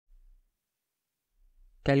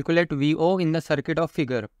Calculate VO in the circuit of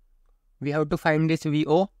figure. We have to find this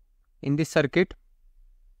VO in this circuit.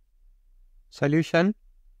 Solution.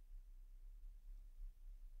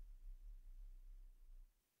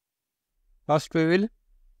 First we will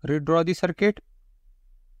redraw the circuit.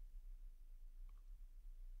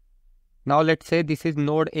 Now let's say this is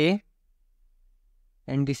node A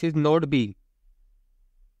and this is node B.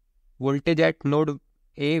 Voltage at node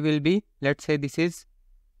A will be, let's say this is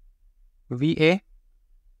VA,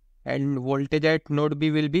 and voltage at node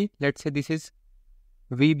B will be, let's say this is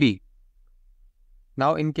VB.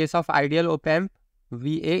 Now in case of ideal op-amp,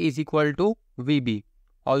 VA is equal to VB.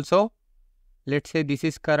 Also, let's say this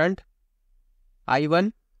is current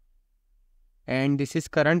I1 and this is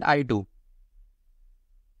current I2.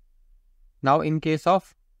 Now in case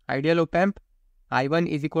of ideal op-amp, I1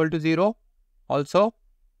 is equal to 0, also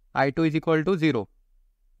I2 is equal to 0.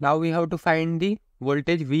 Now we have to find the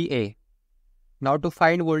voltage VA. Now to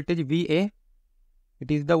find voltage VA, it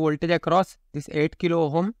is the voltage across this 8 kilo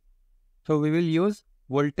ohm. So we will use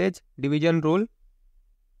voltage division rule.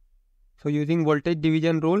 So using voltage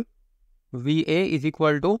division rule, VA is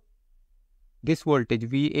equal to this voltage.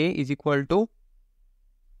 VA is equal to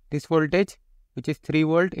this voltage, which is 3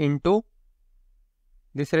 volt, into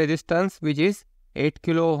this resistance, which is 8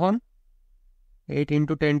 kilo ohm. 8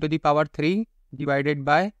 into 10 to the power 3 divided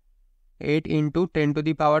by 8 into 10 to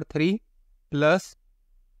the power 3 plus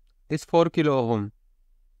this 4 kilo ohm.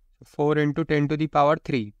 4 into 10 to the power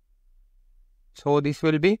 3. So this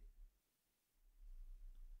will be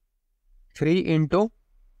 3 into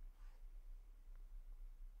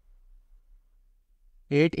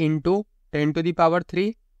 8 into 10 to the power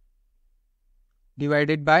 3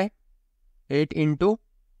 divided by 8 into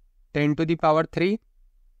 10 to the power 3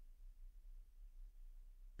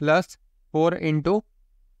 plus 4 into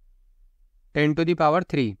 10 to the power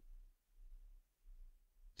 3.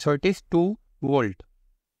 So it is 2 volt.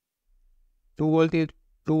 2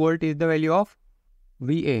 volt is the value of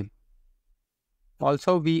VA.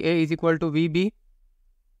 Also VA is equal to VB.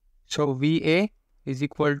 So VA is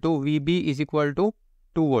equal to VB is equal to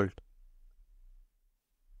 2 volt.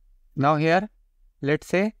 Now here, let's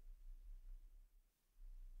say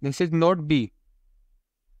this is node B.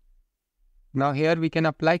 Now here we can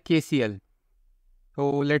apply KCL. So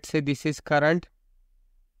let's say this is current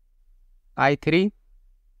I3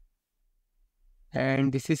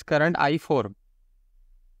 and this is current I4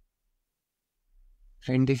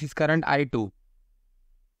 and this is current I2.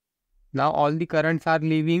 Now all the currents are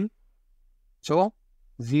leaving. So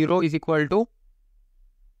 0 is equal to,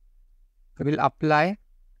 we will apply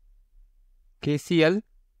KCL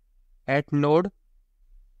at node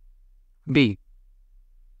B.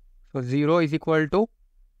 So 0 is equal to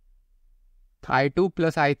I2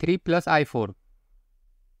 plus I3 plus I4.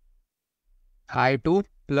 I2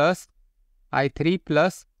 plus I3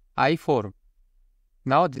 plus I4.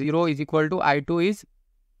 Now 0 is equal to I2 is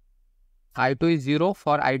 0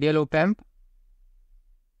 for ideal op-amp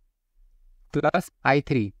plus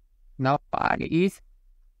I3. Now I is,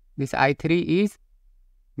 this I3 is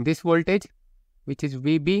this voltage, which is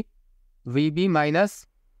VB minus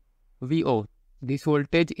VO. This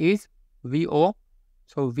voltage is VO.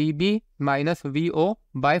 So VB minus VO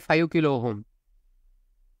by 5 kilo ohm.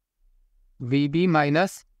 VB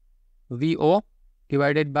minus VO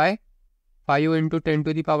divided by 5 into 10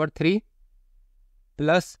 to the power 3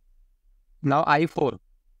 plus now I4.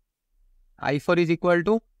 I4 is equal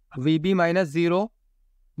to VB minus 0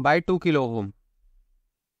 by 2 kilo ohm.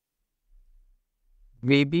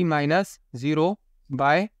 VB minus 0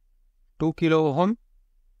 by 2 kilo ohm.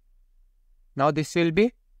 Now this will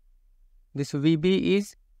be, this VB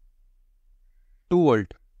is 2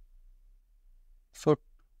 volt. So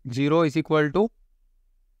 0 is equal to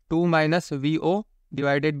 2 minus VO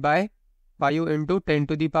divided by 5 into 10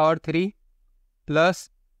 to the power 3 plus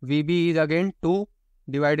VB is again 2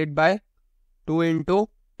 divided by 2 into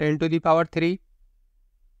 10 to the power 3.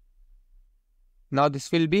 Now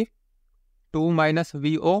this will be 2 minus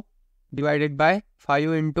VO divided by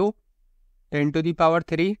 5 into 10 to the power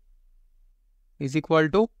 3 is equal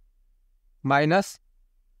to minus,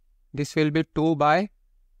 this will be 2 by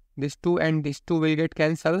this 2 and this 2 will get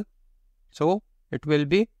cancelled. So it will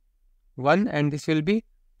be 1 and this will be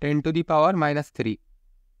 10 to the power minus 3.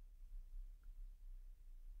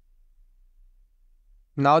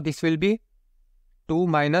 Now this will be 2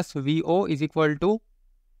 minus VO is equal to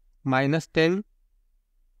minus 10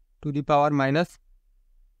 to the power minus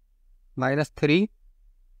 3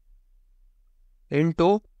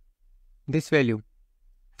 into this value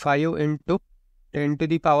 5 into 10 to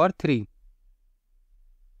the power 3.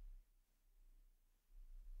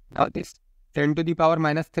 Now this 10 to the power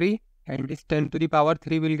minus 3, and this 10 to the power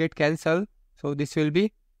 3 will get cancelled. So this will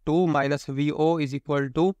be 2 minus VO is equal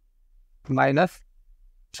to minus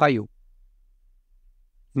 5.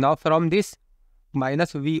 Now from this,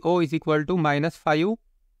 minus VO is equal to minus 5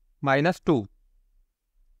 minus 2.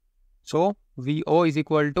 So VO is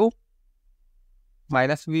equal to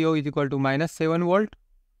minus 7 volt.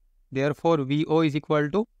 Therefore VO is equal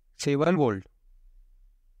to 7 volt.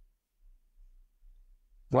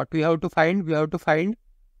 What we have to find? We have to find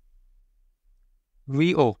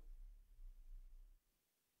VO.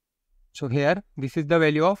 So here, this is the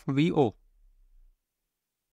value of VO.